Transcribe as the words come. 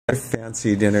A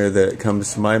fancy dinner that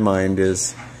comes to my mind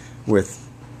is with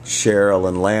Cheryl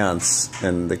and Lance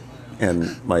and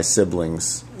my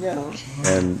siblings. Yeah.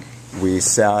 And we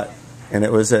sat, and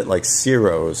it was at like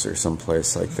Ciro's or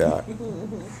someplace like that,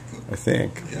 I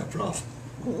think. Yeah, probably.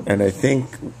 And I think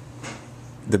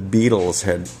the Beatles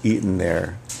had eaten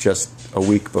there just a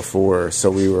week before, so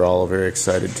we were all very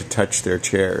excited to touch their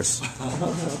chairs.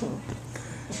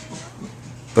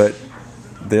 But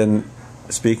then,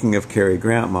 speaking of Cary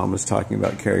Grant, Mom was talking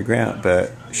about Cary Grant,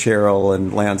 but Cheryl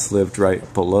and Lance lived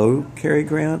right below Cary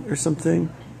Grant or something.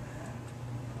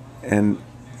 And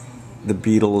the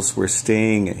Beatles were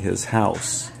staying at his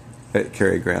house, at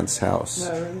Cary Grant's house.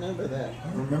 I remember that.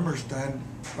 I remember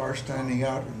standing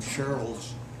out in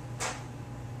Cheryl's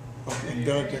up in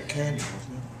Delegate Canyon,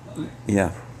 wasn't it?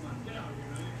 Yeah.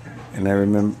 And I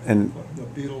remember, and The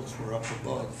Beatles were up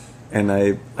above. and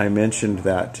I mentioned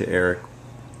that to Eric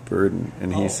Burden,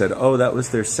 and he said, "Oh, that was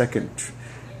their second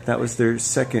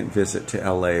visit to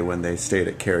L.A. when they stayed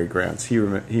at Cary Grant's." He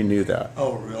knew that.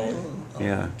 Oh, really? Oh,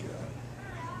 Yeah. okay.